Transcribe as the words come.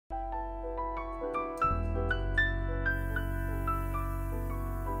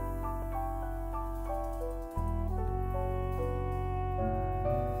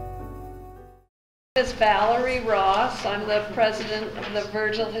is Valerie Ross. I'm the president of the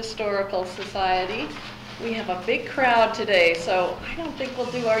Virgil Historical Society. We have a big crowd today, so I don't think we'll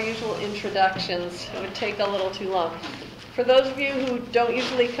do our usual introductions. It would take a little too long. For those of you who don't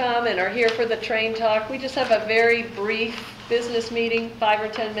usually come and are here for the train talk, we just have a very brief business meeting, 5 or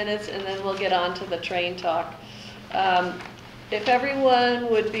 10 minutes, and then we'll get on to the train talk. If everyone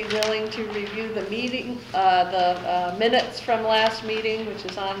would be willing to review the meeting, minutes from last meeting, which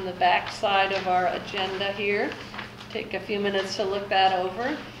is on the back side of our agenda here. Take a few minutes to look that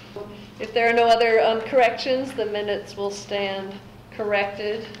over. If there are no other corrections, the minutes will stand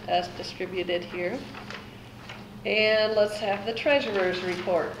corrected as distributed here. And let's have the treasurer's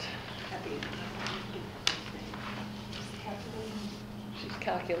report. She's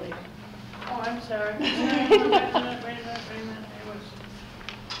calculating. Oh, I'm sorry. Wait a minute.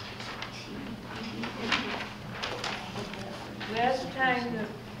 Last time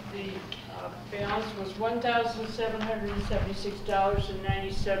the balance was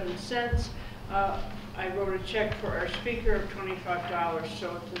 $1,776.97. I wrote a check for our speaker of $25,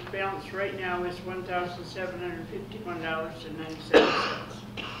 so the balance right now is $1,751.97.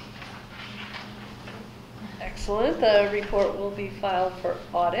 Excellent. The report will be filed for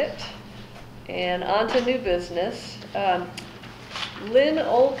audit. And on to new business. Lynn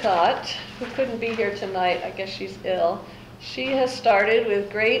Olcott, who couldn't be here tonight, I guess she's ill, she has started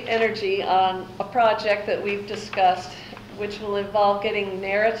with great energy on a project that we've discussed, which will involve getting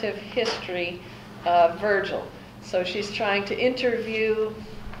narrative history of Virgil. So she's trying to interview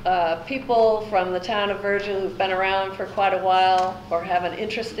people from the town of Virgil who've been around for quite a while or have an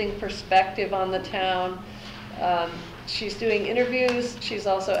interesting perspective on the town. She's doing interviews. She's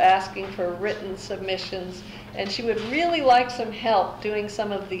also asking for written submissions, and she would really like some help doing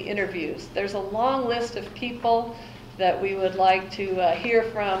some of the interviews. There's a long list of people that we would like to hear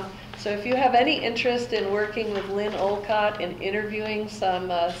from. So if you have any interest in working with Lynn Olcott and interviewing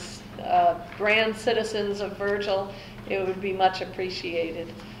some grand citizens of Virgil, it would be much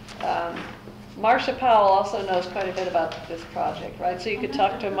appreciated. Marcia Powell also knows quite a bit about this project, right? So you could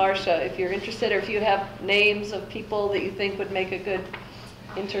talk to Marcia if you're interested, or if you have names of people that you think would make a good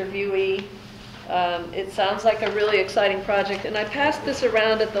interviewee. It sounds like a really exciting project, and I passed this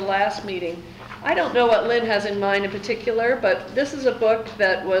around at the last meeting. I don't know what Lynn has in mind in particular, but this is a book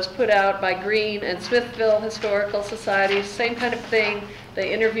that was put out by Green and Smithville Historical Society, same kind of thing.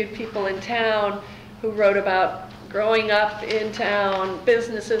 They interviewed people in town who wrote about growing up in town,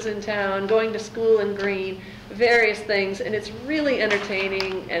 businesses in town, going to school in Green, various things, and it's really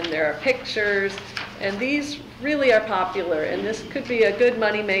entertaining, and there are pictures, and these really are popular, and this could be a good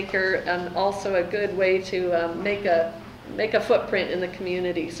money maker and also a good way to make a footprint in the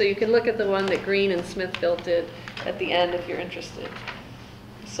community. So you can look at the one that Green and Smithville did at the end if you're interested.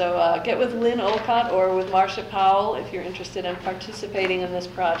 So get with Lynn Olcott or with Marcia Powell if you're interested in participating in this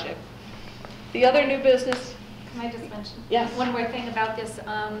project. The other new business. Can I just mention yes. One more thing about this?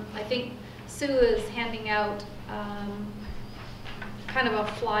 I think Sue is handing out kind of a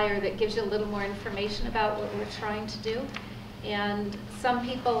flyer that gives you a little more information about what we're trying to do. And some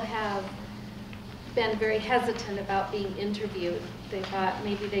people have been very hesitant about being interviewed. They thought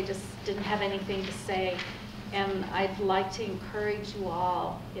maybe they just didn't have anything to say. And I'd like to encourage you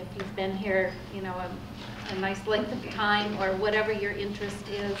all, if you've been here, you know, a nice length of time or whatever your interest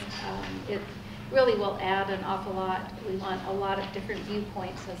is, it really will add an awful lot. We want a lot of different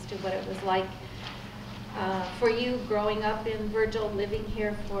viewpoints as to what it was like for you growing up in Virgil, living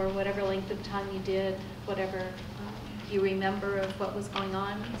here for whatever length of time you did, whatever you remember of what was going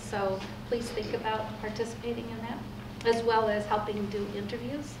on. So please think about participating in that, as well as helping do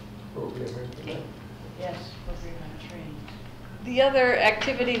interviews. Okay. Yes, we'll be on train. The other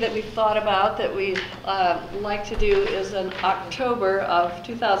activity that we've thought about that we'd like to do is an October of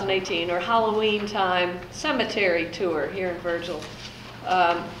 2018 or Halloween time cemetery tour here in Virgil.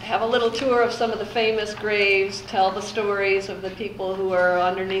 Have a little tour of some of the famous graves, tell the stories of the people who are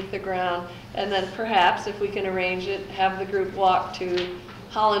underneath the ground, and then perhaps, if we can arrange it, have the group walk to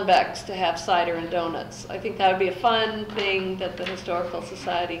Hollenbeck's to have cider and donuts. I think that would be a fun thing that the Historical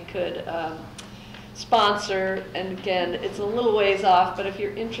Society could sponsor, and again, it's a little ways off, but if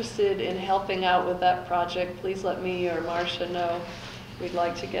you're interested in helping out with that project, please let me or Marcia know. We'd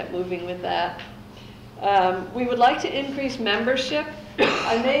like to get moving with that. We would like to increase membership.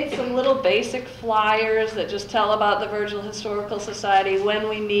 I made some little basic flyers that just tell about the Virgil Historical Society, when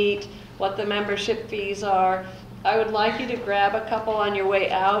we meet, what the membership fees are. I would like you to grab a couple on your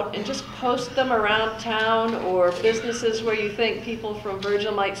way out and just post them around town or businesses where you think people from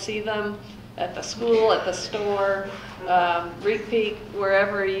Virgil might see them. at the school, at the store, Reed Peak,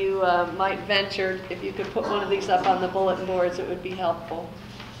 wherever you might venture. If you could put one of these up on the bulletin boards, it would be helpful.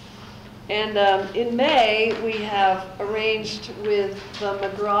 And in May, we have arranged with the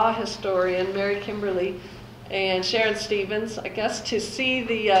McGraw historian, Mary Kimberly, and Sharon Stevens, I guess, to see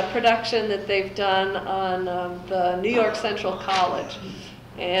the production that they've done on the New York Central College.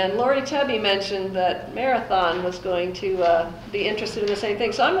 And Lori Tubby mentioned that Marathon was going to be interested in the same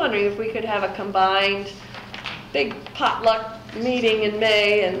thing. So I'm wondering if we could have a combined big potluck meeting in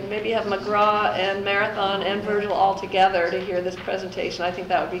May and maybe have McGraw and Marathon and Virgil all together to hear this presentation. I think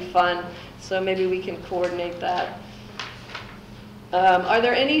that would be fun. So maybe we can coordinate that. Are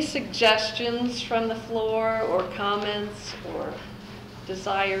there any suggestions from the floor or comments or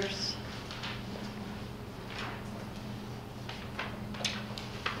desires?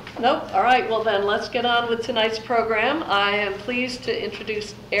 Nope. All right. Well, then let's get on with tonight's program. I am pleased to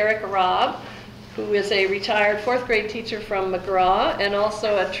introduce Eric Robb, who is a retired fourth grade teacher from McGraw and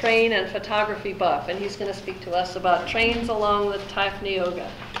also a train and photography buff. And he's going to speak to us about trains along the Tioughnioga.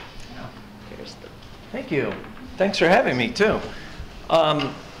 Here's the... Thank you. Thanks for having me, too.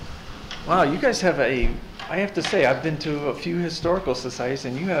 Wow, you guys have I have to say, I've been to a few historical societies,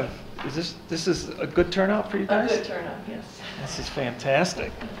 and you have, this is a good turnout for you guys? A good turnout, yes. This is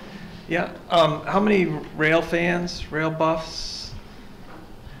fantastic. Yeah, how many rail fans, rail buffs,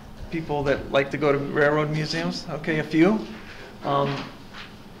 people that like to go to railroad museums? Okay, a few.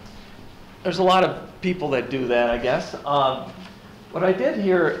 There's a lot of people that do that, I guess. What I did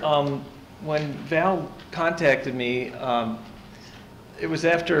here, when Val contacted me, it was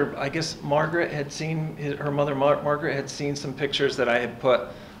after, I guess, Margaret had seen, her mother Margaret had seen some pictures that I had put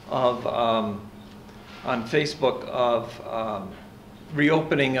of, on Facebook of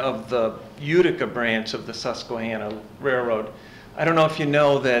reopening of the Utica branch of the Susquehanna Railroad. I don't know if you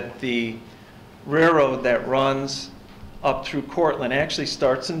know that the railroad that runs up through Cortland actually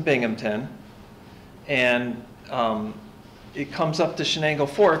starts in Binghamton, and it comes up to Shenango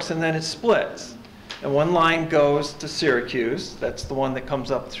Forks, and then it splits. And one line goes to Syracuse, that's the one that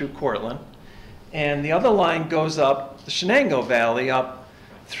comes up through Cortland, and the other line goes up the Shenango Valley up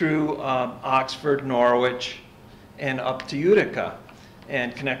through Oxford, Norwich, and up to Utica,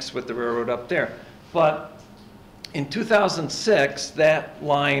 and connects with the railroad up there. But in 2006, that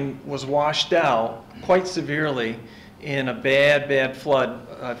line was washed out quite severely in a bad flood,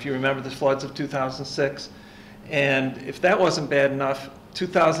 if you remember the floods of 2006. And if that wasn't bad enough,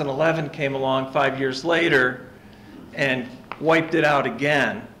 2011 came along 5 years later and wiped it out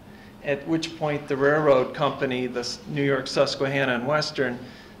again, at which point the railroad company, the New York, Susquehanna, and Western,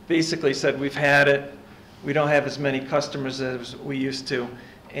 basically said, we've had it, we don't have as many customers as we used to,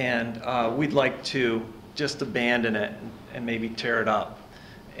 and we'd like to just abandon it and maybe tear it up.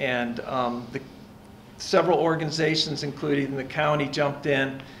 And several organizations, including the county, jumped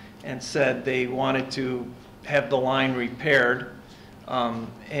in and said they wanted to have the line repaired.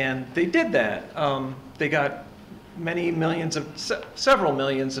 And they did that. They got several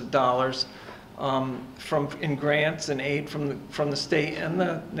millions of dollars in grants and aid from the state and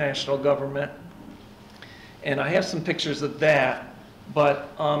the national government. And I have some pictures of that.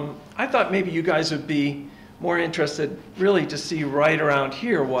 But I thought maybe you guys would be more interested really to see right around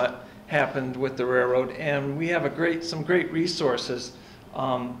here what happened with the railroad. And we have some great resources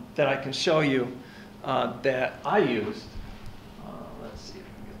that I can show you that I used. Let's see if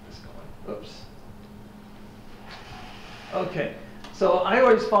we can get this going. Oops. Okay, so I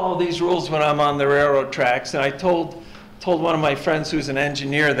always follow these rules when I'm on the railroad tracks, and I told one of my friends who's an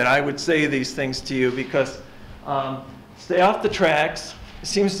engineer that I would say these things to you because stay off the tracks. It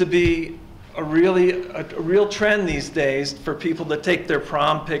seems to be a real trend these days for people to take their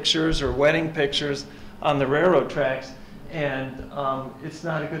prom pictures or wedding pictures on the railroad tracks, and it's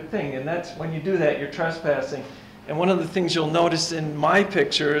not a good thing. And that's when you do that, you're trespassing. And one of the things you'll notice in my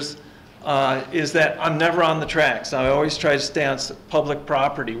pictures is that I'm never on the tracks. I always try to stay on public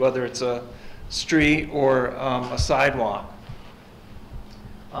property, whether it's a street or a sidewalk.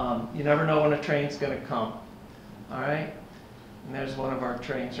 You never know when a train's going to come. All right? And there's one of our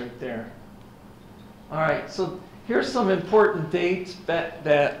trains right there. All right, so here's some important dates that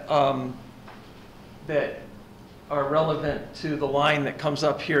are relevant to the line that comes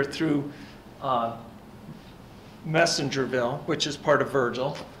up here through Messengerville, which is part of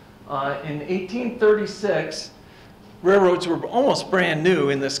Virgil. In 1836, railroads were almost brand new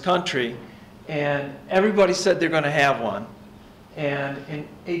in this country, and everybody said they're going to have one. And in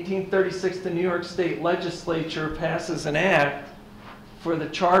 1836, the New York State Legislature passes an act for the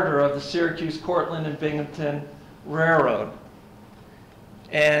charter of the Syracuse, Cortland, and Binghamton Railroad.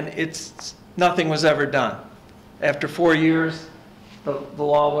 And it's nothing was ever done. After 4 years, the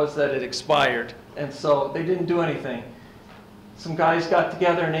law was that it expired, and so they didn't do anything. Some guys got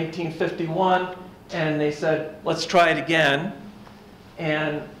together in 1851, and they said, let's try it again.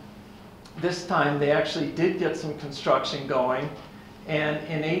 And this time, they actually did get some construction going. And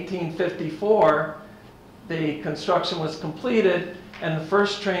in 1854, the construction was completed, and the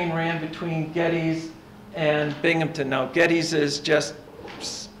first train ran between Geddes and Binghamton. Now, Geddes is just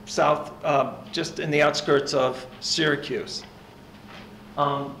south, just in the outskirts of Syracuse.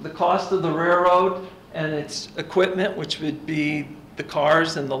 The cost of the railroad and its equipment, which would be the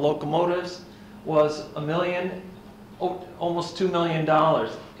cars and the locomotives, was almost $2 million,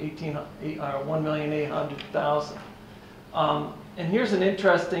 $1,800,000. And here's an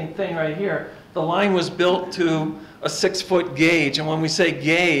interesting thing right here. The line was built to a 6-foot gauge, and when we say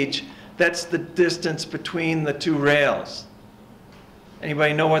gauge, that's the distance between the two rails.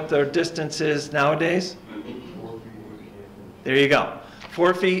 Anybody know what the distance is nowadays? 4 feet, 8.5 inches. There you go.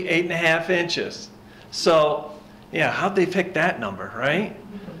 4 feet, 8.5 inches. So, yeah, how'd they pick that number, right?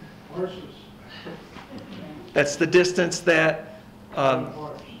 Horses. That's the distance that,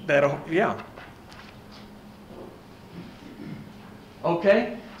 yeah.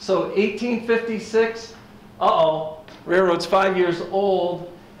 Okay, so 1856, railroad's 5 years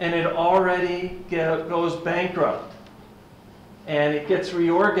old, and it already goes bankrupt. And it gets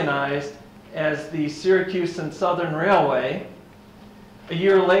reorganized as the Syracuse and Southern Railway. A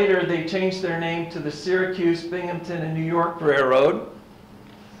year later, they changed their name to the Syracuse, Binghamton, and New York Railroad.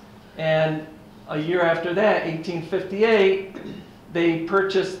 And a year after that, 1858, they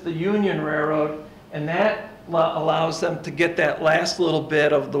purchased the Union Railroad, and that allows them to get that last little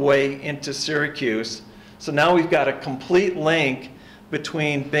bit of the way into Syracuse. So now we've got a complete link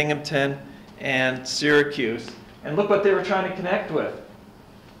between Binghamton and Syracuse. And look what they were trying to connect with.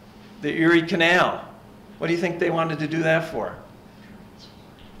 The Erie Canal. What do you think they wanted to do that for?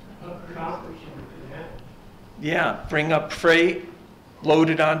 Yeah, bring up freight, load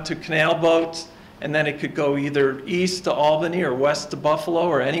it onto canal boats, and then it could go either east to Albany or west to Buffalo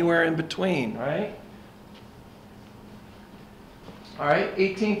or anywhere in between, right? All right,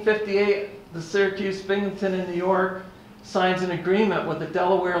 1858, the Syracuse, Binghamton, and New York signs an agreement with the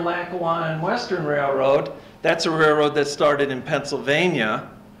Delaware, Lackawanna, and Western Railroad. That's a railroad that started in Pennsylvania,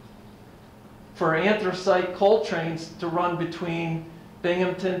 for anthracite coal trains to run between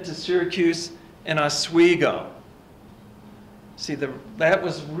Binghamton to Syracuse and Oswego. See, that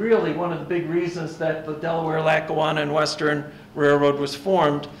was really one of the big reasons that the Delaware, Lackawanna, and Western Railroad was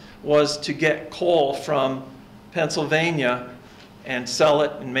formed, was to get coal from Pennsylvania and sell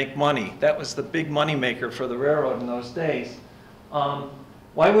it and make money. That was the big money maker for the railroad in those days.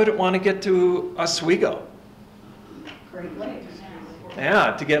 Why would it want to get to Oswego? Great Lakes.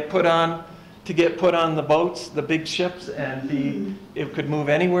 Yeah, to get put on the boats, the big ships, and it could move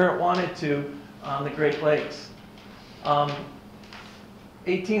anywhere it wanted to on the Great Lakes.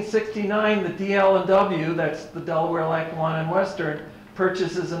 1869, the DL&W, that's the Delaware, Lackawanna, and Western,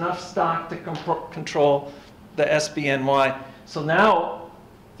 purchases enough stock to control the SBNY. So now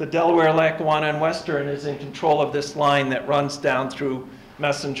the Delaware, Lackawanna, and Western is in control of this line that runs down through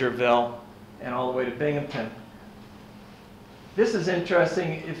Messengerville and all the way to Binghamton. This is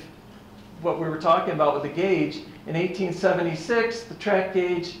interesting, if what we were talking about with the gauge. In 1876, the track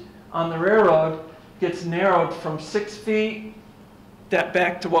gauge on the railroad gets narrowed from 6 feet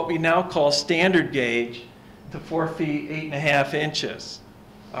back to what we now call standard gauge to 4 feet, 8.5 inches.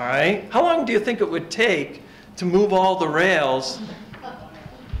 All right? How long do you think it would take to move all the rails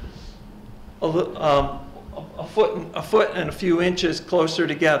a foot and a few inches closer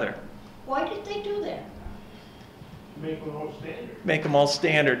together? Why did they do that? Make them all standard. Make them all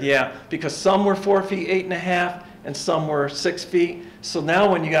standard, yeah. Because some were 4 feet, 8.5, and some were 6 feet. So now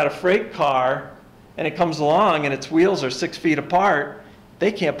when you got a freight car and it comes along and its wheels are 6 feet apart,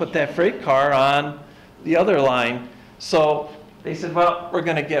 they can't put that freight car on the other line. So they said, well, we're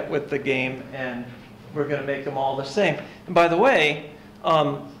going to get with the game and we're going to make them all the same. And by the way,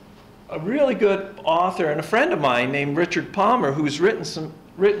 a really good author and a friend of mine named Richard Palmer, who's written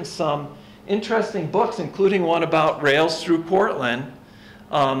some interesting books, including one about rails through Cortland.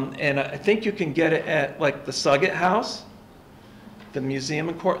 And I think you can get it at like the Suggett House, the museum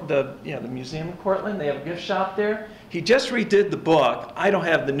in the museum in Cortland. They have a gift shop there. He just redid the book. I don't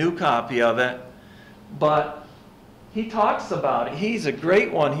have the new copy of it, but he talks about it. He's a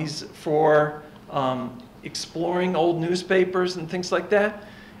great one. He's for exploring old newspapers and things like that.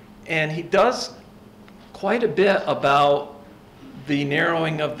 And he does quite a bit about the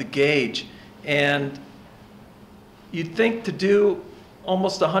narrowing of the gauge. And you'd think to do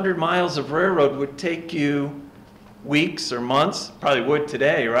almost 100 miles of railroad would take you weeks or months, probably would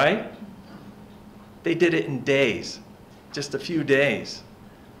today, right? They did it in days, just a few days.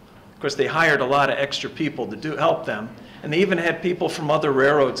 Of course, they hired a lot of extra people to help them, and they even had people from other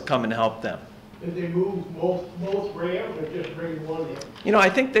railroads come and help them. Did they move both rails or just bring one in? You know, I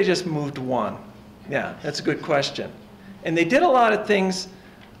think they just moved one. Yeah, that's a good question. And they did a lot of things.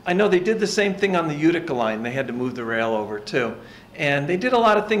 I know they did the same thing on the Utica line. They had to move the rail over too. And they did a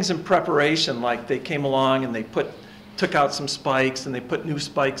lot of things in preparation, like they came along and they took out some spikes and they put new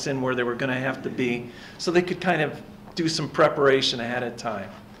spikes in where they were going to have to be, so they could kind of do some preparation ahead of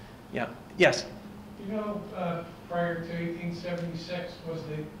time. Yeah. Yes? You know, prior to 1876, was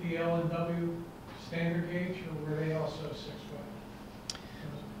the L&W standard gauge, or were they also 6 foot?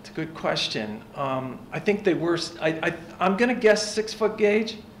 It's a good question. I think they were, I'm going to guess 6 foot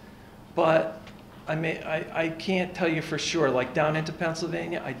gauge, but I can't tell you for sure. Like down into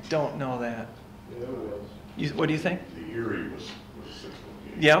Pennsylvania, I don't know that. Yeah, it was. What do you think? The Erie was 6 foot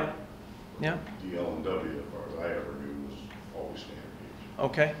gauge. Yeah. Yeah. The L&W, as far as I ever knew, was always standard gauge.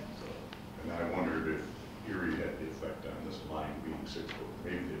 Okay. So, and I wondered if Erie had the effect on this line being 6 foot.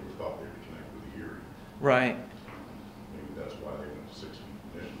 Maybe they thought they would connect with the Erie. Right. Maybe that's why they went to 6 feet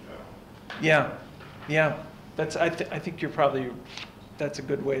condition down. Yeah. Yeah. I think you're probably, that's a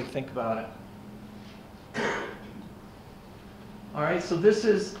good way to think about it. All right, so this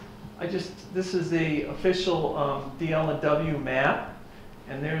is the official DL&W map,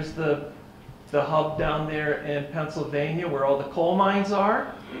 and there's the hub down there in Pennsylvania where all the coal mines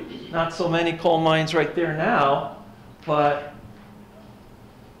are. Not so many coal mines right there now, but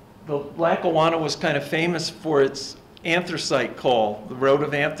the Lackawanna was kind of famous for its anthracite coal, the road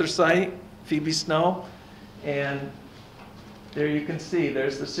of anthracite, Phoebe Snow, and there you can see,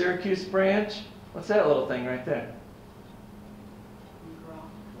 there's the Syracuse branch. What's that little thing right there?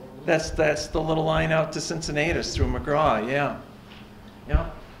 That's the little line out to Cincinnatus through McGraw, yeah. Yeah.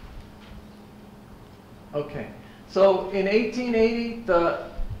 Okay. So in 1880,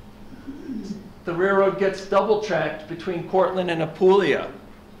 the railroad gets double tracked between Cortland and Apulia.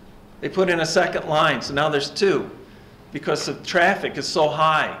 They put in a second line, so now there's 2 because the traffic is so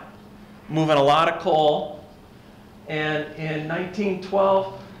high, moving a lot of coal. And in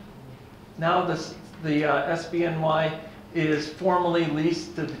 1912, now the SBNY is formally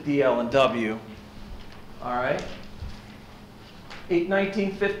leased to the DL&W. All right.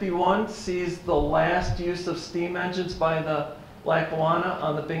 1951 sees the last use of steam engines by the Lackawanna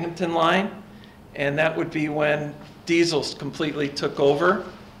on the Binghamton line, and that would be when diesels completely took over.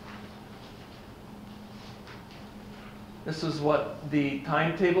 This is what the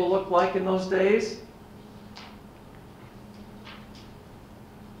timetable looked like in those days.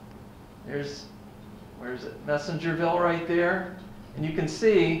 Where is it? Messengerville right there. And you can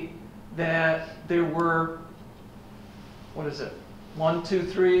see that there were, 1, 2,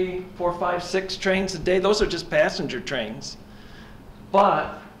 3, 4, 5, 6 trains a day. Those are just passenger trains.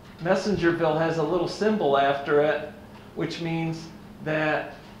 But Messengerville has a little symbol after it, which means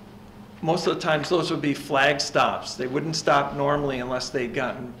that most of the times those would be flag stops. They wouldn't stop normally unless they'd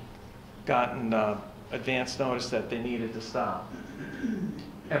gotten advance notice that they needed to stop.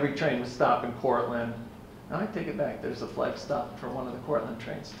 Every train would stop in Cortland. Now I take it back. There's a flag stop for one of the Cortland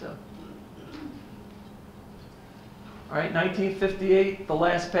trains too. All right, 1958, the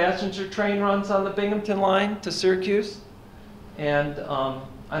last passenger train runs on the Binghamton line to Syracuse. And I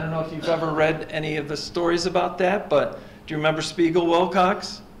don't know if you've ever read any of the stories about that, but do you remember Spiegel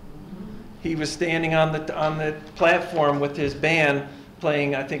Wilcox? He was standing on the platform with his band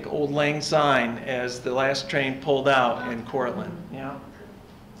playing, I think, Old Lang Syne as the last train pulled out in Cortland. Yeah.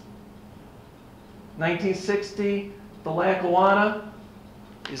 1960, the Lackawanna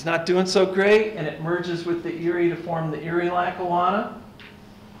is not doing so great, and it merges with the Erie to form the Erie-Lackawanna.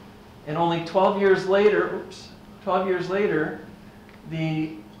 And only 12 years later,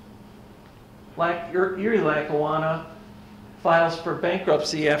 the Erie-Lackawanna files for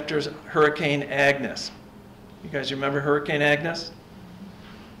bankruptcy after Hurricane Agnes. You guys remember Hurricane Agnes?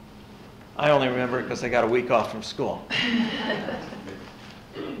 I only remember it because I got a week off from school.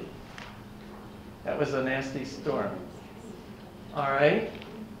 That was a nasty storm. All right.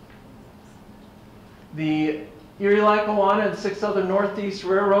 The Erie-Lackawanna and 6 other Northeast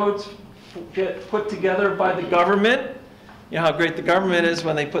railroads get put together by the government. You know how great the government is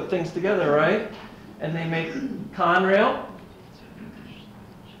when they put things together, right? And they make Conrail.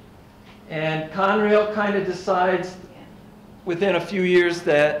 And Conrail kind of decides within a few years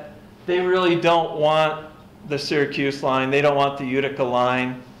that they really don't want the Syracuse line. They don't want the Utica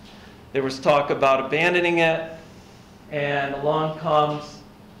line. There was talk about abandoning it. And along comes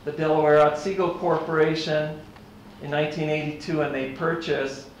the Delaware Otsego Corporation in 1982, and they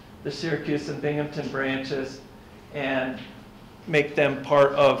purchase the Syracuse and Binghamton branches and make them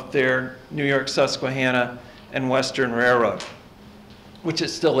part of their New York, Susquehanna, and Western Railroad, which it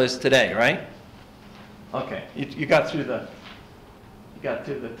still is today, right? Okay, you got through the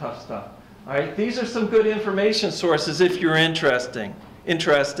tough stuff. All right, these are some good information sources if you're interested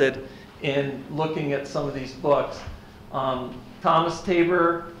in looking at some of these books. Thomas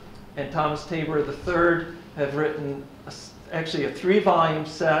Tabor and Thomas Tabor III have written actually a 3-volume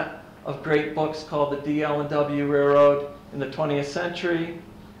set of great books called the DL&W Railroad in the 20th century.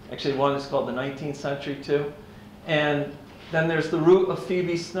 Actually, one is called the 19th century too. And then there's The Route of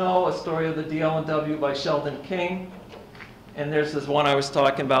Phoebe Snow, a story of the DL&W by Sheldon King. And there's this one I was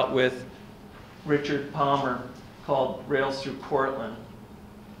talking about with Richard Palmer called Rails Through Cortland.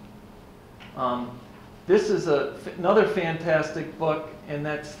 This is another fantastic book, and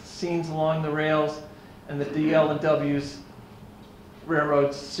that's Scenes Along the Rails and the DL&W's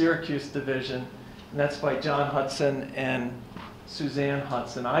Railroad's Syracuse Division. And that's by John Hudson and Suzanne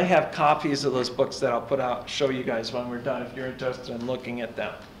Hudson. I have copies of those books that I'll put out, show you guys when we're done if you're interested in looking at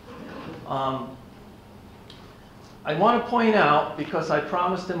them. I want to point out, because I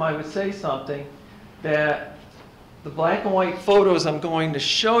promised him I would say something, that the black and white photos I'm going to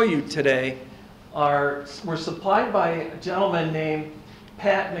show you today were supplied by a gentleman named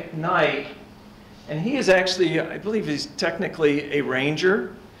Pat McKnight, and he is actually, I believe he's technically a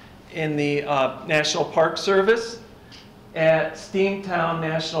ranger in the National Park Service at Steamtown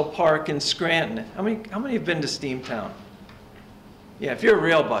National Park in Scranton. How many have been to Steamtown? Yeah, if you're a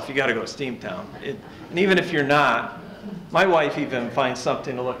rail buff, you got to go to Steamtown. And even if you're not, my wife even finds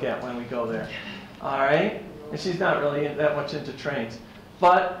something to look at when we go there. All right? And she's not really that much into trains.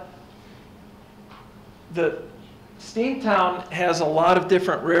 But the Steamtown has a lot of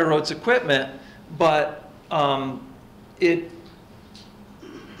different railroads equipment, but it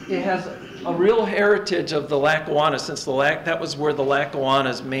has a real heritage of the Lackawanna, since that was where the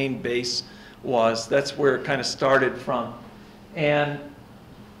Lackawanna's main base was. That's where it kind of started from. And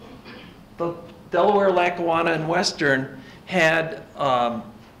the Delaware, Lackawanna, and Western had a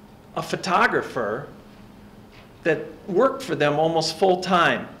photographer that worked for them almost full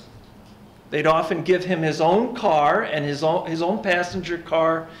time. They'd often give him his own car and his own passenger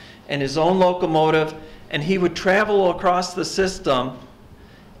car and his own locomotive, and he would travel across the system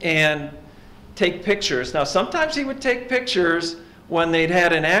and take pictures. Now, sometimes he would take pictures when they'd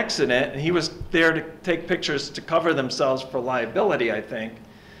had an accident, and he was there to take pictures to cover themselves for liability, I think.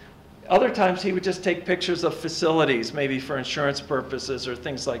 Other times he would just take pictures of facilities, maybe for insurance purposes or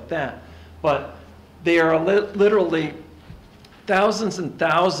things like that. But there are literally thousands and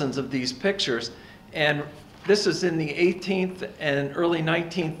thousands of these pictures, and this is in the 18th and early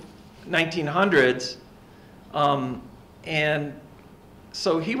 1900s, and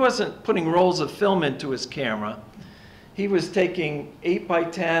so he wasn't putting rolls of film into his camera. He was taking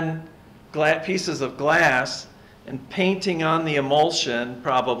 8x10 pieces of glass and painting on the emulsion,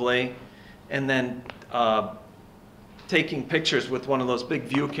 probably, and then taking pictures with one of those big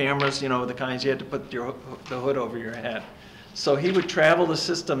view cameras, you know, the kinds you had to put the hood over your head. So he would travel the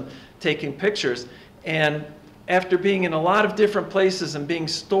system taking pictures, and after being in a lot of different places and being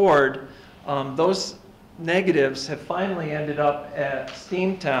stored, those negatives have finally ended up at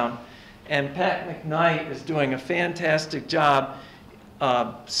Steamtown, and Pat McKnight is doing a fantastic job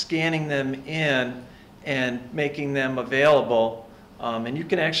scanning them in and making them available. And you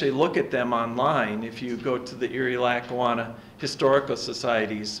can actually look at them online if you go to the Erie-Lackawanna Historical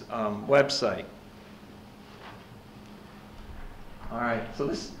Society's website. All right, so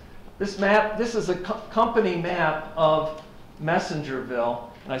this map, this is a company map of Messengerville.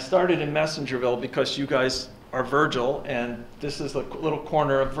 And I started in Messengerville because you guys are Virgil, and this is the little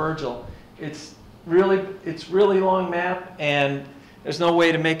corner of Virgil. It's really long map, and there's no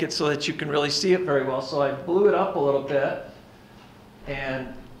way to make it so that you can really see it very well. So I blew it up a little bit, and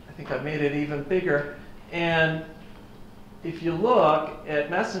I think I made it even bigger. And if you look at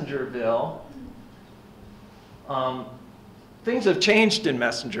Messengerville, things have changed in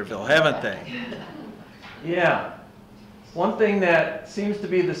Messengerville, haven't they? Yeah. One thing that seems to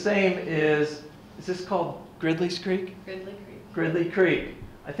be the same is this called Gridley's Creek? Gridley Creek. Gridley Creek.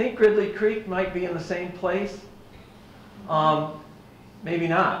 I think Gridley Creek might be in the same place. Maybe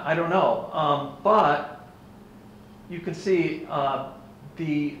not, I don't know. But you can see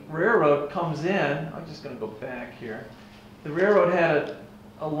the railroad comes in. I'm just going to go back here. The railroad had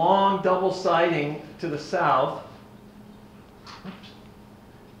a long double siding to the south. Oops.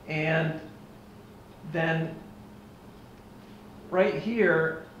 And then right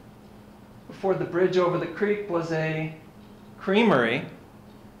here, before the bridge over the creek, was a creamery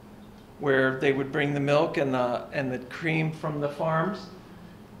where they would bring the milk and the cream from the farms.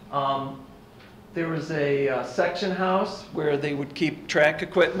 There was a section house where they would keep track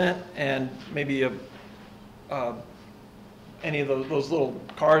equipment and maybe any of those little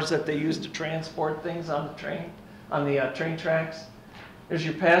cars that they used to transport things on the train tracks. There's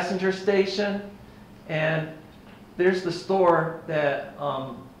your passenger station, and there's the store that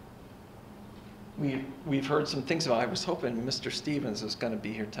we've heard some things about. I was hoping Mr. Stevens was going to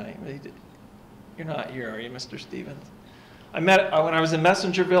be here tonight. You're not here, are you, Mr. Stevens? When I was in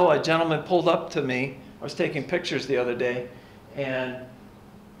Messengerville, a gentleman pulled up to me. I was taking pictures the other day, and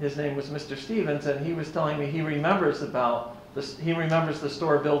his name was Mr. Stevens, and he was telling me he remembers the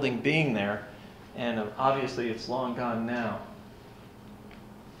store building being there, and obviously it's long gone now.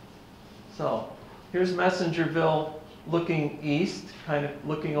 So here's Messengerville looking east, kind of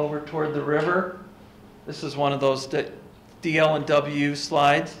looking over toward the river. This is one of those DL&W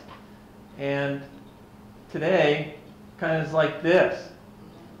slides, and today kind of is like this.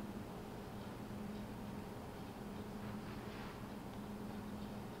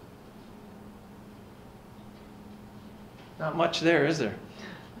 Not much there, is there?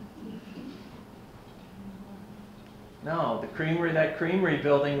 No, that creamery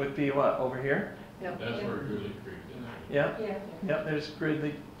building would be what, over here? Yep. That's where Gridley Creek is. Yep. Yeah. Yep, there's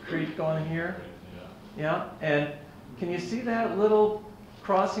Gridley Creek going here. Yeah. Yeah, and can you see that little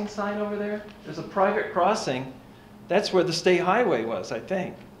crossing sign over there? There's a private crossing. That's where the state highway was, I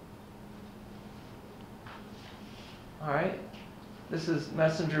think. All right. This is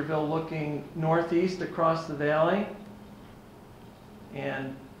Messengerville looking northeast across the valley.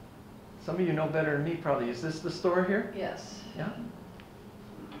 And some of you know better than me probably. Is this the store here? Yes. Yeah.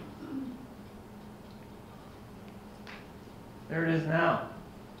 There it is now.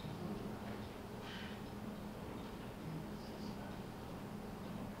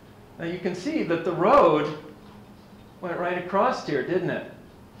 Now you can see that the road went right across here, didn't it?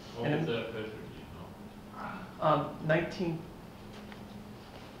 What And was it- that picture, do you know? 19,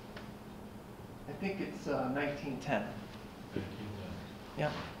 I think it's 1910. 15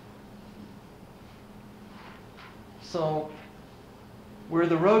 Yeah. So where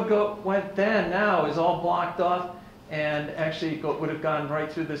the road went then now is all blocked off, and actually would have gone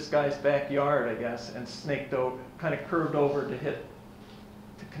right through this guy's backyard, I guess, and snaked over, kind of curved over to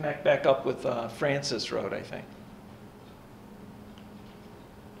connect back up with Francis Road, I think.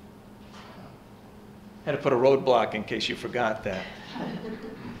 Had to put a roadblock in case you forgot that.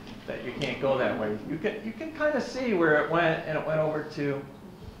 That you can't go that way. You can kind of see where it went, and it went over to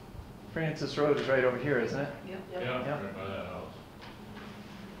Francis Road is right over here, isn't it? Yep. Yeah, Yeah. right by that house.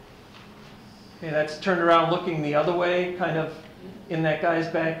 Okay, that's turned around looking the other way, kind of in that guy's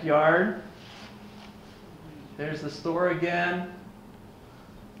backyard. There's the store again.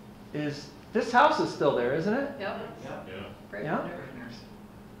 This house is still there, isn't it? Yep. Yeah. Right Yeah. there.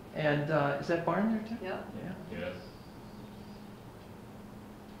 And is that barn there too? Yep. Yeah. Yes.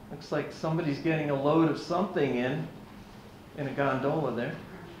 Looks like somebody's getting a load of something in a gondola there.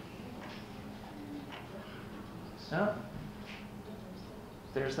 Yeah.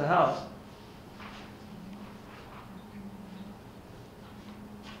 There's the house.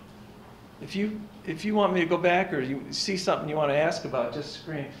 If you want me to go back, or you see something you want to ask about, just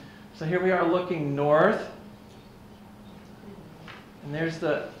scream. So here we are looking north. And there's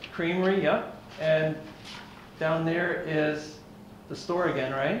the creamery, yep. And down there is the store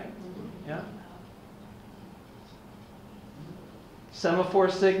again, right? Yeah. Semaphore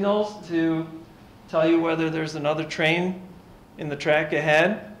signals to tell you whether there's another train in the track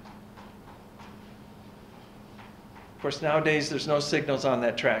ahead. Of course, nowadays there's no signals on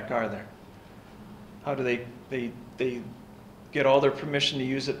that track, are there? How do they get all their permission to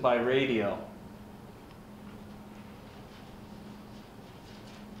use it by radio?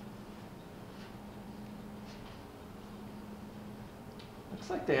 Looks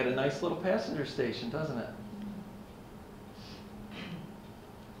like they had a nice little passenger station, doesn't it?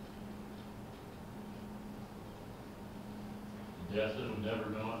 Yes, it'll never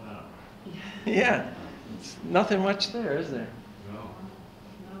know it now. Yeah, it's nothing much there, is there? No.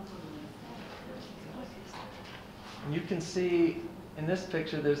 And you can see in this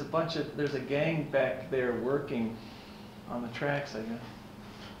picture there's a gang back there working on the tracks, I guess.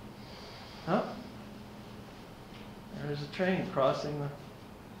 Oh, there's a train crossing the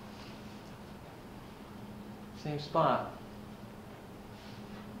same spot.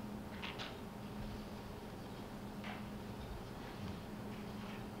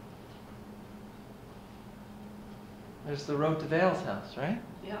 There's the road to Vale's house, right?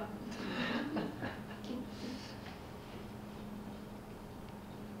 Yeah.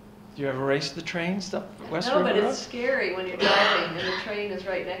 Do you ever race the train stuff West No, River but Road? it's scary when you're driving and the train is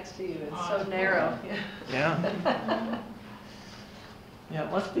right next to you. It's so narrow. Yeah. Yeah,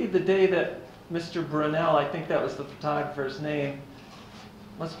 it must be the day that Mr. Brunel, I think that was the photographer's name,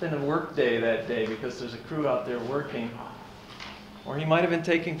 must have been a work day that day because there's a crew out there working. Or he might have been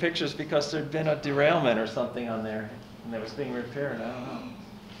taking pictures because there'd been a derailment or something on there and it was being repaired. I don't know.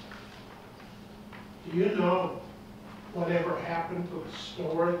 Do you know whatever happened to the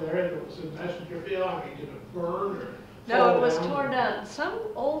store there that was in Messengerville? I mean, did it burn or? No, fall it was down? torn down. Some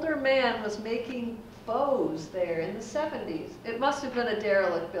older man was making bows there in the 70s. It must have been a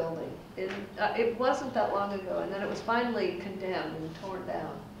derelict building. It wasn't that long ago, and then it was finally condemned and torn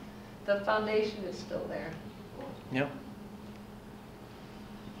down. The foundation is still there. Yep.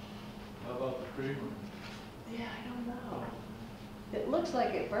 How about the creamery? Yeah, I don't know. It looks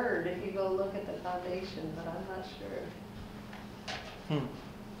like it burned if you go look at the foundation, but I'm not sure. Hmm.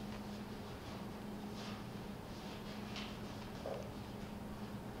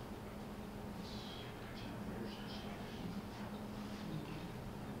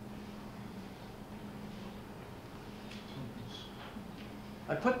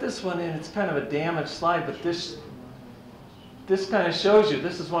 I put this one in, it's kind of a damaged slide, but this kind of shows you,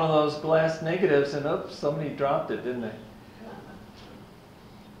 this is one of those glass negatives, and oops, somebody dropped it, didn't they?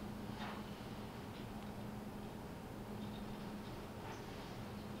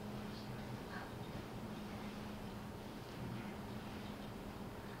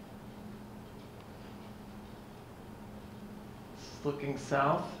 It's looking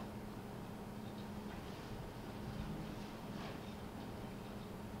south.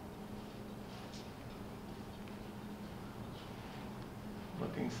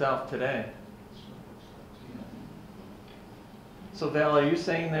 Looking south today. So Val, are you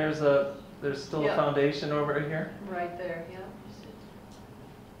saying there's still Yeah. a foundation over here? Right there, yeah.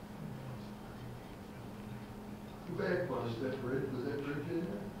 The back was that bridge, was that bridge in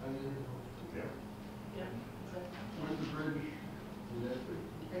there? I mean, Yeah, Yeah. where's the bridge? In that bridge?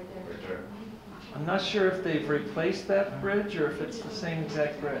 Right there. right there. I'm not sure if they've replaced that bridge or if it's the same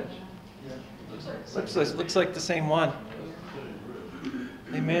exact bridge. Yeah. Looks like the same one.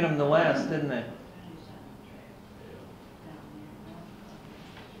 They made them the last, didn't they?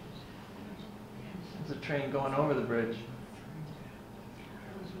 There's a train going over the bridge.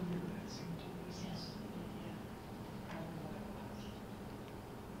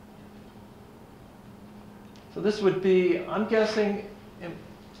 So this would be, I'm guessing,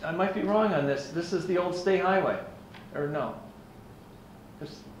 I might be wrong on this, this is the old state highway, or no? Where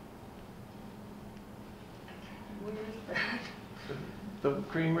is that? The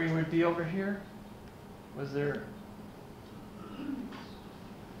creamery would be over here? Was there?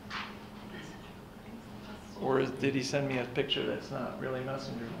 Or did he send me a picture that's not really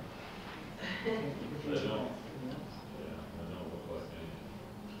Messenger? They don't, yeah, they don't look like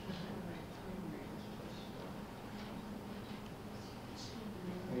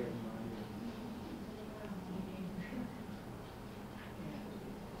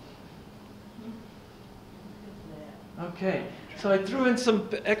any. Okay, so I threw in some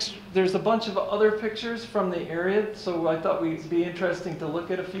extra, there's a bunch of other pictures from the area, so I thought we'd be interesting to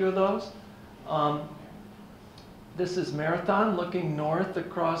look at a few of those. This is Marathon looking north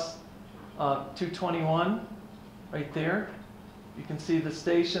across 221, right there. You can see the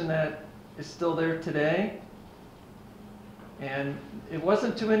station that is still there today. And it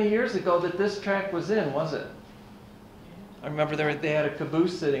wasn't too many years ago that this track was in, was it? I remember they had a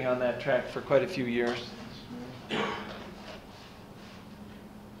caboose sitting on that track for quite a few years.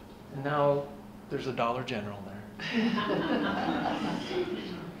 And now there's a Dollar General there.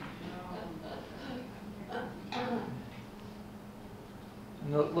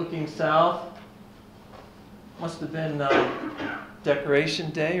 And looking south, must have been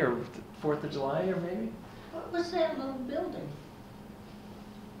Decoration Day or 4th of July, or maybe? What was that little building?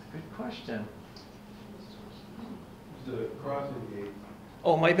 Good question. The crossing gate.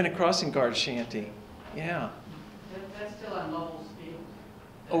 Oh, it might have been a crossing guard shanty. Yeah. That's still on Lovell's Field.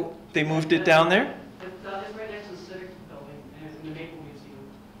 Oh, they moved it down there? It's right next to the Civic Building and in the Maple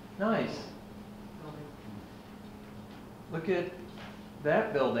Museum Nice. building. Look at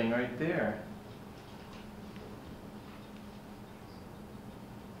that building right there.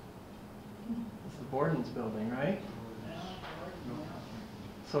 It's the Borden's building, right?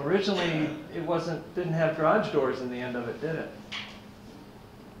 So originally, it didn't have garage doors in the end of it, did it?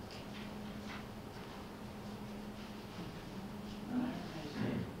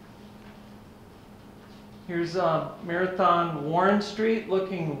 Here's Marathon Warren Street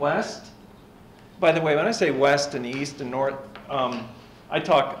looking west. By the way, when I say west and east and north, I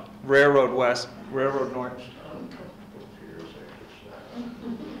talk railroad west, railroad north.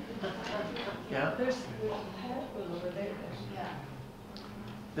 Yeah? There's a pathway over there.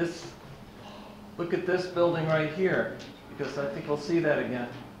 This, look at this building right here, because I think we'll see that again.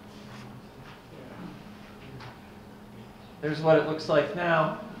 There's what it looks like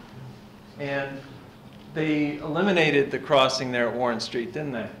now, and they eliminated the crossing there at Warren Street,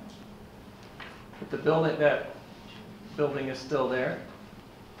 didn't they? But the building, that building is still there.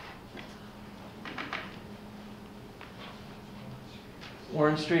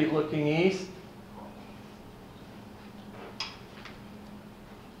 Warren Street looking east.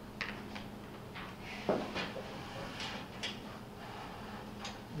 You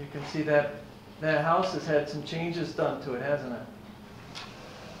can see that that house has had some changes done to it, hasn't it?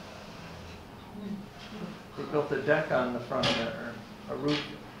 They built a deck on the front of it, or a roof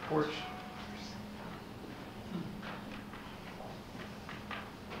porch.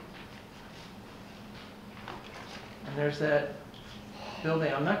 And there's that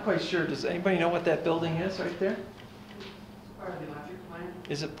building. I'm not quite sure. Does anybody know what that building is right there? Part of the electric plant.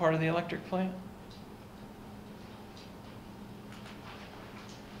 Is it part of the electric plant?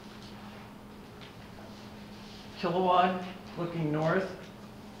 Tioughnioga looking north.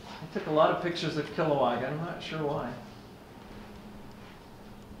 I took a lot of pictures of Tioughnioga. I'm not sure why.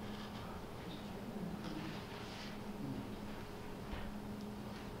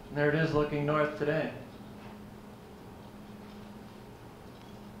 And there it is looking north today.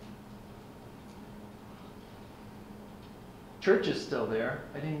 Church is still there.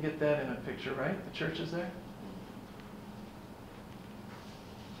 I didn't get that in a picture, right? The church is there?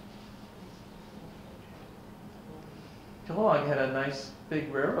 Tioughnioga had a nice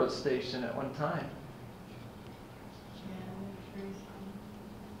big railroad station at one time.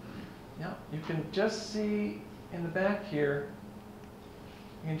 Yeah, you can just see in the back here,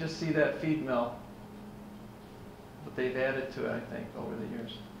 you can just see that feed mill. But they've added to it, I think, over the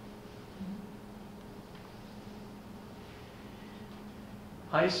years.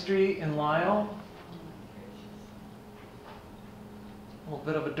 High Street in Lisle. A little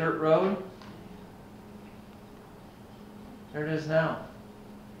bit of a dirt road. There it is now.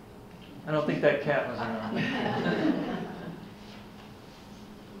 I don't think that cat was around.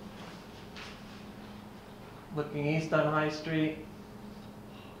 Looking east on High Street.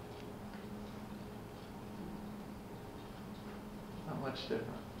 Not much different.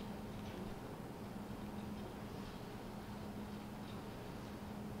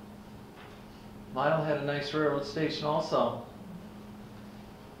 Lisle had a nice railroad station also.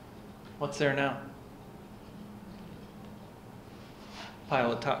 What's there now?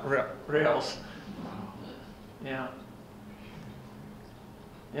 Pile of rails. Yeah.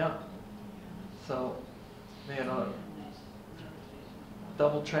 Yeah. So they had a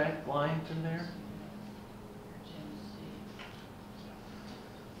double track line through there.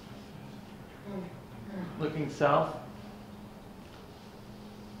 Looking south.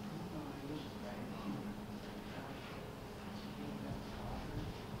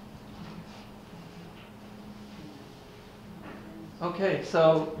 Okay,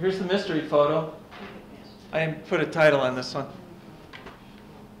 so here's the mystery photo. I put a title on this one.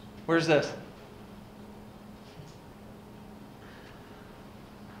 Where's this?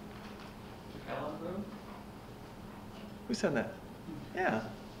 Who said that? Yeah,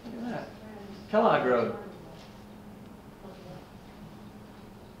 look at that. Kellogg Road.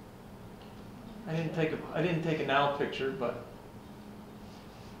 I didn't take a now picture, but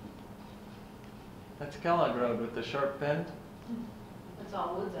that's Kellogg Road with the sharp bend. It's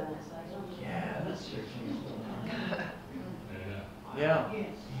all woods on this side. Yeah, that's your Yeah.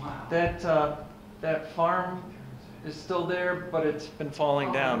 Yeah. That farm is still there, but it's been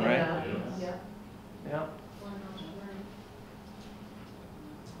falling down, right? Yeah. Yeah.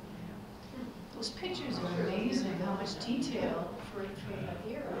 Those pictures are amazing, how much detail for that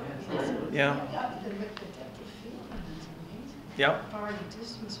era. Yeah. The depth of field, it's amazing. Yep. Far in the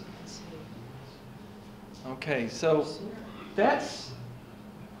distance you can see. Okay, so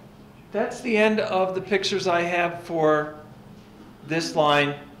that's the end of the pictures I have for this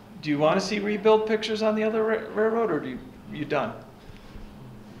line. Do you want to see rebuild pictures on the other railroad, or you done?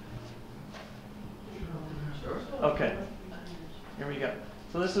 Okay, here we go.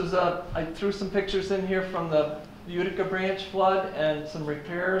 So this is I threw some pictures in here from the Utica branch flood and some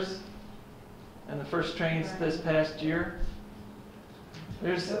repairs and the first trains this past year.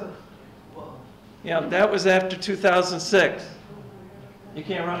 Yeah, that was after 2006. You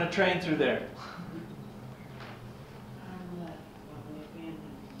can't run a train through there.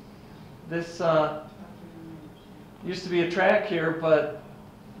 this used to be a track here, but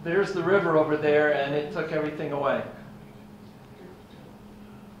there's the river over there, and it took everything away.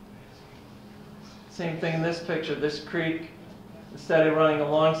 Same thing in this picture. This creek, instead of running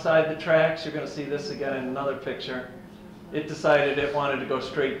alongside the tracks, you're going to see this again in another picture, it decided it wanted to go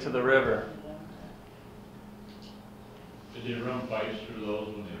straight to the river. Did you run pipes through those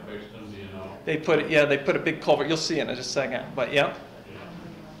when they fixed them, do you know? They put a big culvert. You'll see it in just a second, but yeah.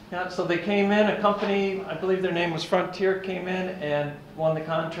 Yeah, so they came in, a company, I believe their name was Frontier, came in and won the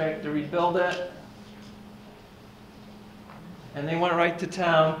contract to rebuild it. And they went right to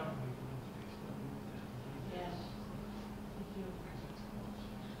town.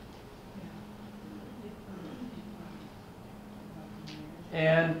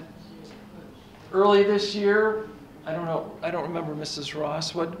 And early this year, I don't remember, Mrs.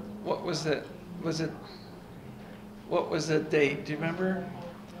 Ross, what was it? What was the date? Do you remember?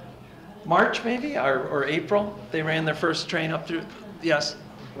 March maybe, or April? They ran their first train up through, yes.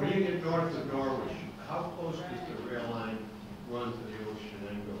 When you get north of Norwich, how close does the rail line run to the old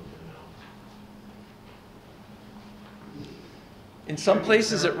Shenango Canal? In some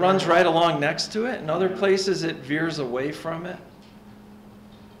places it runs right along next to it, in other places it veers away from it.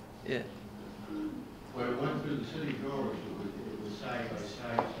 When it went through the city of Norwich, it was side by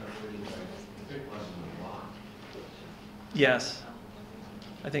side, separated by, I think, less than a block. Yes,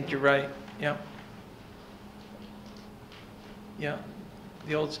 I think you're right. Yeah. Yeah,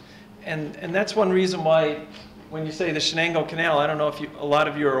 the old, and that's one reason why when you say the Shenango Canal, I don't know if a lot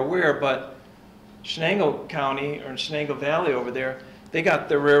of you are aware, but Shenango County or Shenango Valley over there, they got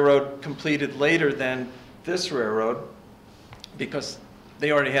their railroad completed later than this railroad because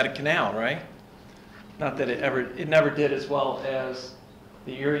they already had a canal, right? Not that it never did as well as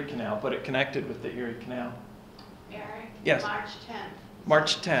the Erie Canal, but it connected with the Erie Canal. Eric? Yes. March 10th.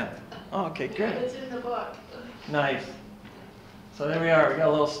 March 10th. Oh, okay, good. It's in the book. Nice. So there we are. We got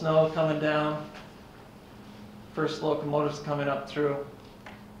a little snow coming down. First locomotive's coming up through.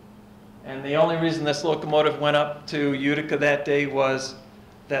 And the only reason this locomotive went up to Utica that day was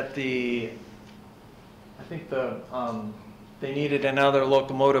that I think they needed another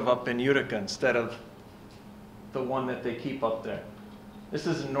locomotive up in Utica instead of the one that they keep up there. This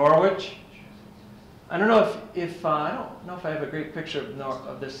is in Norwich. I don't know if I don't know if I have a great picture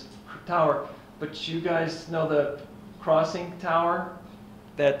of this tower, but you guys know the crossing tower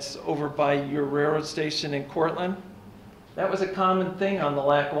that's over by your railroad station in Cortland? That was a common thing on the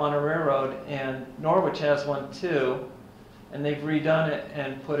Lackawanna Railroad, and Norwich has one too, and they've redone it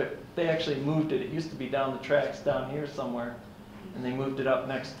and they actually moved it. It used to be down the tracks down here somewhere, and they moved it up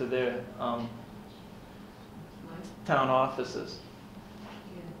next to their town offices.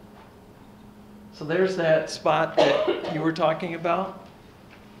 So there's that spot that you were talking about,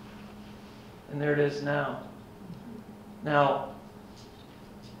 and there it is now. Now,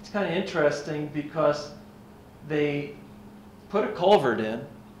 it's kind of interesting because they put a culvert in,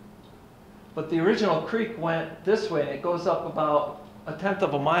 but the original creek went this way, and it goes up about 1/10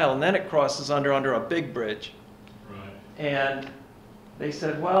 of a mile, and then it crosses under a big bridge. Right. And they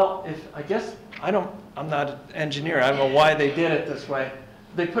said, well, I'm not an engineer, I don't know why they did it this way.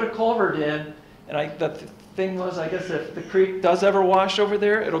 They put a culvert in, and the thing was, I guess if the creek does ever wash over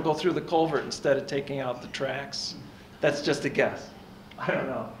there, it'll go through the culvert instead of taking out the tracks. That's just a guess. I don't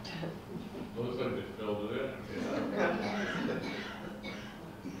know. Looks like they filled it in.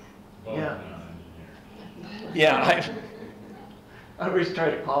 Both Yeah. not engineers. Yeah, I always try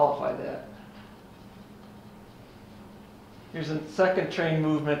to qualify that. Here's a second train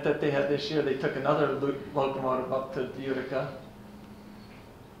movement that they had this year. They took another locomotive up to Utica.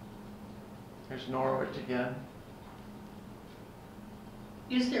 There's Norwich again.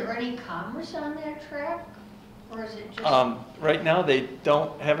 Is there any commerce on that track? Or is it just? Right now, they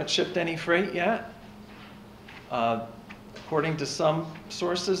haven't shipped any freight yet. According to some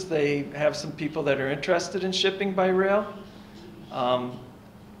sources, they have some people that are interested in shipping by rail.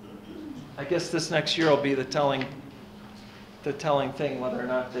 I guess this next year will be the telling thing whether or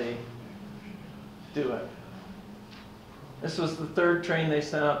not they do it. This was the third train they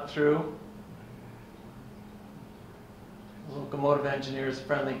sent up through. The locomotive engineer is a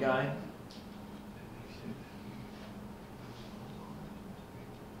friendly guy.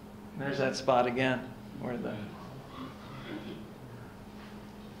 And there's that spot again, where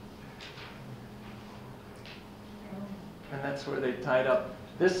and that's where they tied up.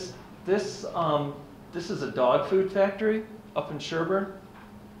 This is a dog food factory up in Sherburne,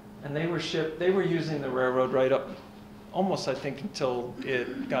 and they were using the railroad right up, almost I think until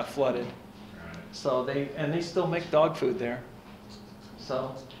it got flooded. So they still make dog food there.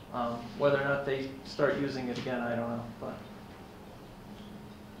 So Whether or not they start using it again, I don't know, but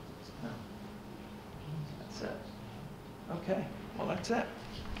no. That's it. Okay, well, that's it.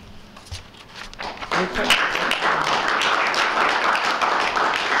 Any questions?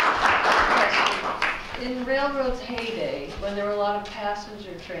 In railroad's heyday, when there were a lot of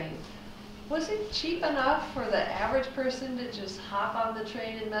passenger trains, was it cheap enough for the average person to just hop on the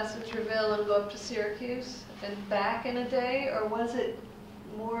train in Messengerville and go up to Syracuse and back in a day, or was it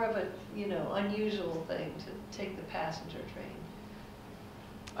more of a, unusual thing to take the passenger train?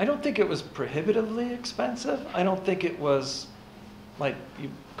 I don't think it was prohibitively expensive. I don't think it was like you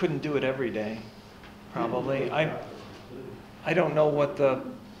couldn't do it every day, probably. I don't know what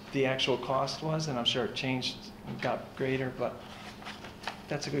the actual cost was, and I'm sure it changed and got greater, but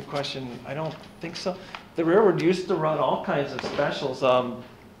that's a good question. I don't think so. The railroad used to run all kinds of specials,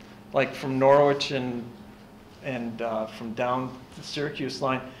 like from Norwich and from down the Syracuse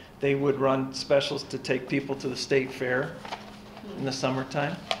line. They would run specials to take people to the state fair in the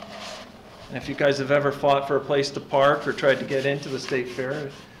summertime. And if you guys have ever fought for a place to park or tried to get into the state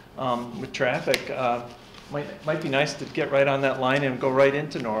fair with traffic, might be nice to get right on that line and go right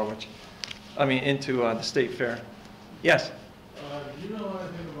into Norwich. I mean, into the state fair. Yes? Do you know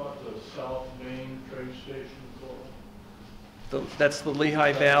anything about the South Main train station called? That's the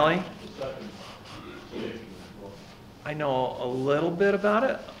Lehigh Valley. The second station. I know a little bit about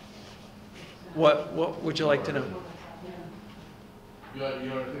it. What would you like to know? You know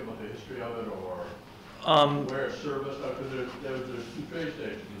anything about the history of it, or where it's serviced? Because there's 2 train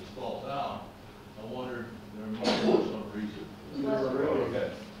stations in this small town. I wondered, there might be some reason. You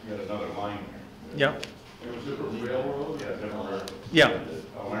got another line here. Yep. There was different railroads? Yeah, different. Yeah. The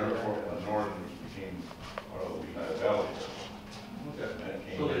northern became part of the Lehigh Valley. Okay. And that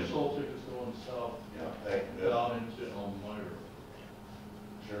came So they in. sold tickets going south, Yeah, down into Elmira.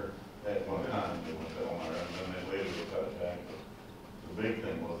 Sure. At one time, they went to Elmira, and then they later they cut it back. But the big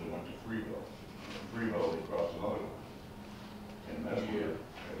thing was they went to Freeville. From Freeville, they crossed another one. And that's where,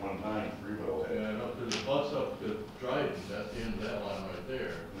 at one time, Freeville had. And up to the bus up to Dryden, that's the end of that line right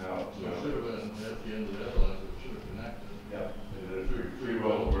there. No, So it should have been at the end of that line, so it should have connected. yeah,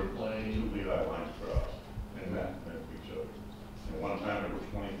 Freeville were two Lehigh lines across and met each other. And one time there were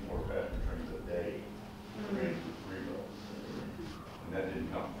 24 passenger trains a day ran through Freeville. And that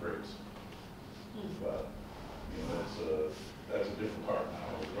didn't count freights. But, that's a different part now,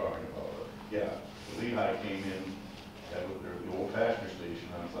 we're talking about it. Yeah, the Lehigh came in, that was the old passenger station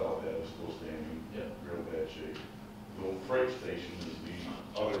on South Ave was still standing, real bad shape. The old freight station is the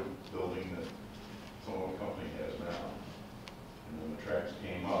other building that some other company has now. And then the tracks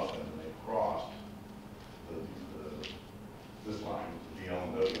came up and then they crossed this line, the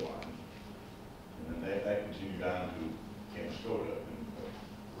L&W line. And then that continued down to Kanscoda and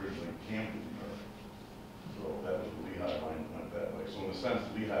originally Camden. So that was the Lehigh line that went that way. So in a sense,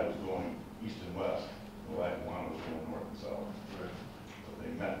 Lehigh was going east and west, and the Lackawanna was going north and south. Right. But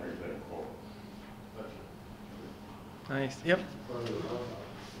they met right there in Coral. Nice. Yep.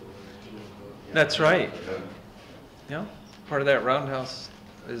 That's right. Yeah. Part of that roundhouse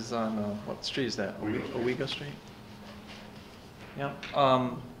is on what street is that? Owego Street. Yeah. I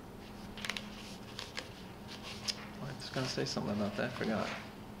was going to say something about that. I forgot.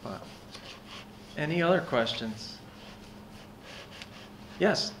 But any other questions?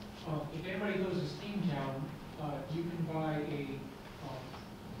 Yes. If anybody goes to Steamtown, you can buy a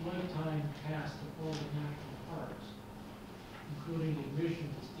lifetime pass to all the national parks, including admission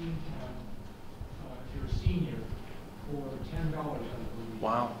to Steamtown if you're a senior for $10, I believe.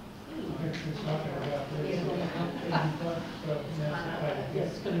 Wow. It's not going to happen.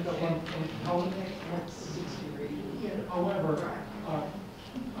 It's going to go up in like 60 or 80. However,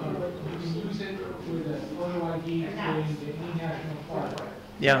 you can use it with a photo ID going to any national park.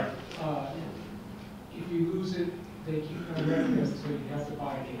 Yeah. If you lose it, they keep no record, so you have to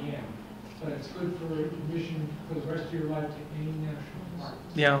buy it again. But it's good for admission for the rest of your life to any national park.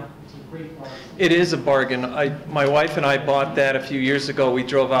 Yeah. It's a great bargain. It is a bargain. My wife and I bought that a few years ago. We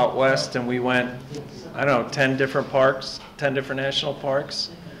drove out west and we went, I don't know, 10 different parks, 10 different national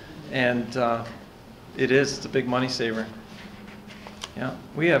parks. And it's a big money saver. Yeah.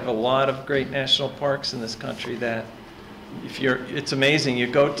 We have a lot of great national parks in this country that it's amazing. You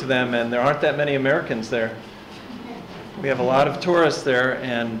go to them and there aren't that many Americans there. We have a lot of tourists there,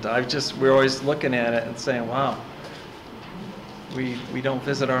 and we're always looking at it and saying, wow, we don't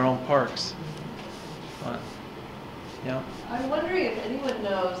visit our own parks. But, yeah. I'm wondering if anyone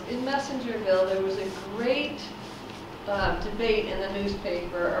knows, in Messengerville, there was a great debate in the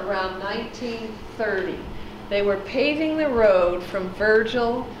newspaper around 1930 They were paving the road from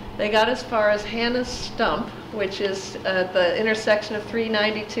Virgil. They got as far as Hannah's Stump, which is at the intersection of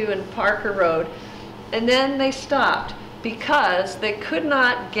 392 and Parker Road. And then they stopped because they could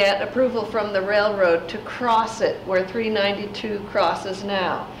not get approval from the railroad to cross it where 392 crosses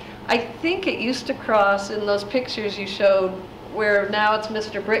now. I think it used to cross in those pictures you showed where now it's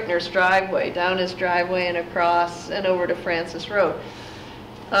Mr. Brickner's driveway, down his driveway and across and over to Francis Road.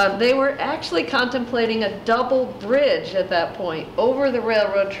 They were actually contemplating a double bridge at that point, over the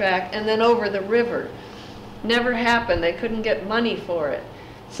railroad track and then over the river. Never happened. They couldn't get money for it.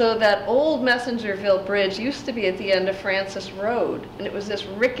 So that old Messengerville Bridge used to be at the end of Francis Road, and it was this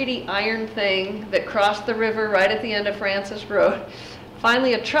rickety iron thing that crossed the river right at the end of Francis Road.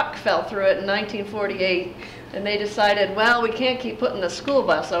 Finally, a truck fell through it in 1948, and they decided, well, we can't keep putting the school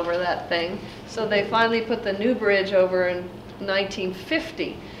bus over that thing, so they finally put the new bridge over in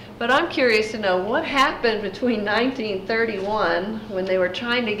 1950. But I'm curious to know what happened between 1931, when they were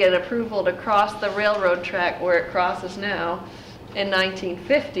trying to get approval to cross the railroad track where it crosses now, in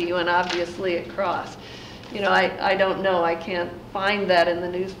 1950, when obviously it crossed. You know, I don't know. I can't find that in the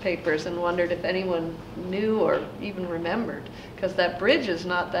newspapers, and wondered if anyone knew or even remembered, because that bridge is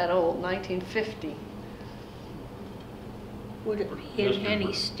not that old, 1950. Would it be in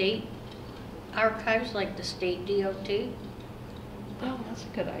any state archives, like the state DOT? Oh, that's a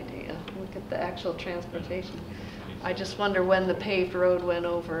good idea. Look at the actual transportation. I just wonder when the paved road went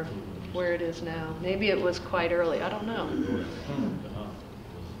over where it is now. Maybe it was quite early. I don't know.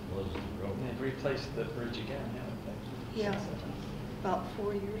 They've replaced the bridge again, haven't they? Yeah, about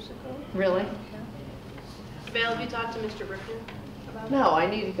 4 years ago. Really? Val, have you talked to Mr. Brickner about it? No, I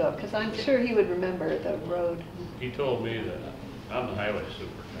need to go, because I'm sure he would remember the road. He told me that, I'm the highway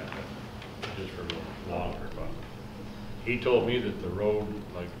superintendent, just for longer, but he told me that the road,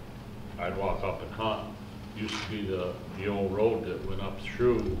 like, I'd walk up and hunt, used to be the old road that went up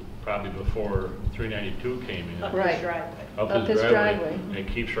through, probably before 392 came in. Right. Up his driveway. And it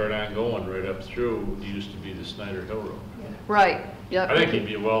keeps right on going, right up through, it used to be the Snyder Hill Road. Right, yep. I think he'd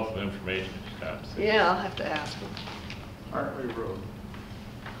be a wealth of information if he stops. Yeah, I'll have to ask him. Hartley Road.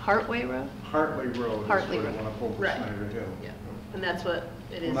 Hartway Road? Hartley Road Hartley is where Road. it went up over Right. Snyder Hill. Yeah, and that's what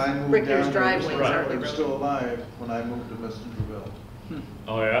it is. When I moved Brickner's down there, driveway is Mr. Hartley was Road. still alive when I moved to Messengerville.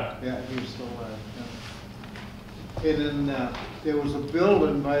 Oh, yeah? Yeah, he was still alive, yeah. And then there was a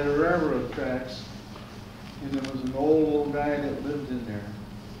building by the railroad tracks, and there was an old guy that lived in there.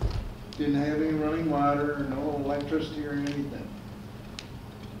 Didn't have any running water, or no electricity or anything.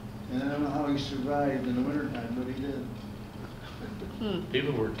 And I don't know how he survived in the wintertime, but he did.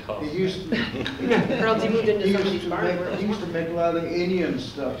 People were tough. He used to, Or else he moved into somebody's barn. he used to make a lot of Indian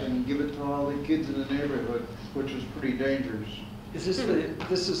stuff and give it to all the kids in the neighborhood, which was pretty dangerous. Is this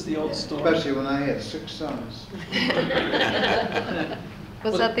is the old store? Especially when I had 6 sons.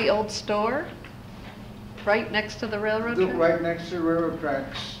 Was that the old store? Right next to the railroad track? Right next to the railroad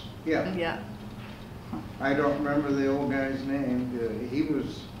tracks, yeah. Yeah. I don't remember the old guy's name. He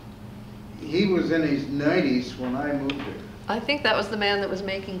was in his 90s when I moved there. I think that was the man that was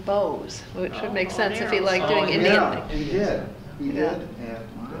making bows, which would make sense if he arrows. liked doing Indian Yeah, things. he did. He Yeah. did. And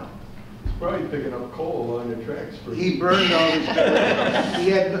He's probably picking up coal along the tracks for. he burned all his garbage.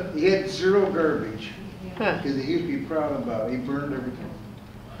 He had 0 garbage Huh. because he used to be proud about it. He burned everything.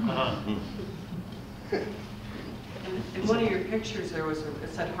 In one of your pictures, there was, it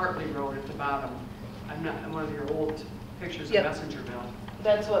said Hartley Road at the bottom. I'm not, in one of your old pictures of Yep. Messengerville.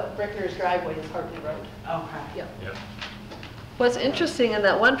 That's what Brickner's driveway is, Hartley Road. Okay. Yep. Yep. What's interesting in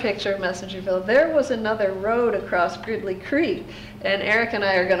that one picture of Messengerville, there was another road across Gridley Creek, and Eric and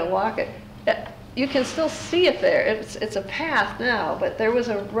I are going to walk it. You can still see it there. It's a path now, but there was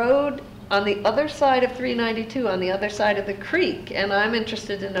a road on the other side of 392, on the other side of the creek, and I'm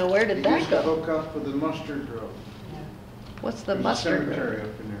interested to know, where did He that used to go? hook up with the Mustard Road. What's the There's a mustard cemetery road?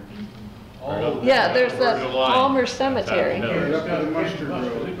 up in there. Oh, Yeah, there's that Virgil line. Palmer That's Cemetery. on the Right hill. up to the Mustard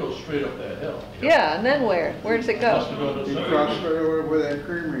Road. It goes straight up that hill. Yeah, and then where? Where does it Must go? have gone to He the crossed cemetery. right over where that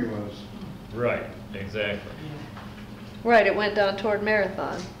creamery was. Right, exactly. Right, it went down toward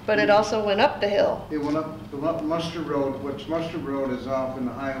Marathon, but it also went up the hill. It went up Mustard Road, which Mustard Road is off in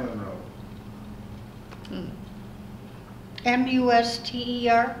the Highland Road.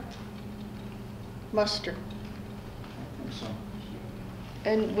 M-U-S-T-E-R? Mustard. I think so.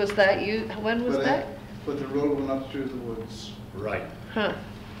 And was that you, when was But that? But the road went up through the woods. Right. Huh.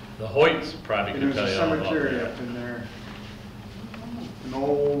 The Hoyts probably And could there's tell a you all about cemetery that. up in there. An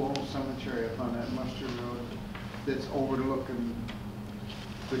old cemetery up on that Mustard Road that's overlooking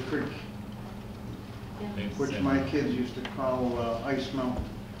the creek, Makes which sense. my kids used to call Ice Mountain.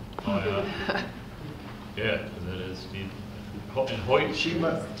 Oh, yeah. Yeah, because it is, and Hoyt. You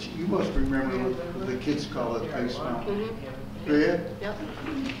must remember what the kids call it Ice Mountain. Mm-hmm. Do you? Yep.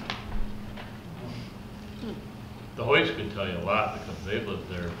 The Hoyts could tell you a lot because they've lived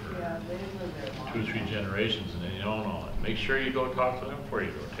there for Yeah, they've lived there long. 2 or 3 generations and they don't know it. Make sure you go talk to them before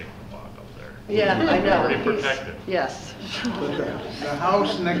you go take the walk up there. Yeah, I know. Pretty He's- protected. Yes. But the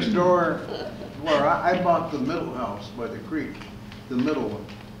house next door, where I bought the middle house by the creek, the middle one.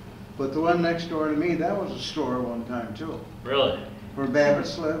 But the one next door to me, that was a store one time too, Really? where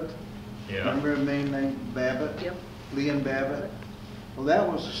Babbitt's lived. Yeah. Remember the main name, Babbitt? Yep. Lee and Babbitt? Well, that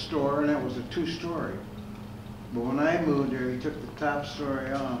was a store and that was a 2-story. But when I moved there, he took the top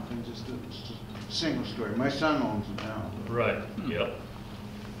story off and just did a single story. My son owns it now. Right, yep.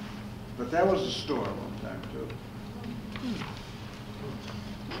 But that was a store one time too.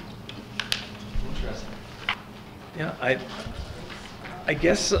 Interesting. Yeah, I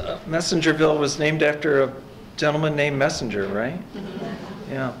guess Messengerville was named after a gentleman named Messenger, right?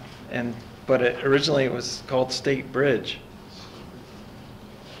 Yeah, but originally it was called State Bridge,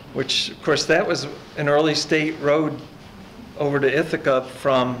 which, of course, that was an early state road over to Ithaca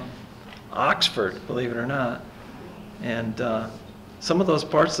from Oxford, believe it or not. And some of those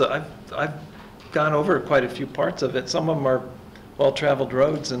parts, I've gone over quite a few parts of it. Some of them are well-traveled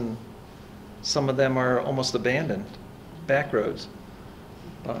roads, and some of them are almost abandoned, back roads.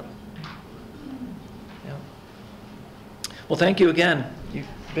 But, yeah. Well, thank you again. You've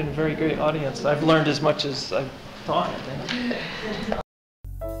been a very great audience. I've learned as much as I've taught.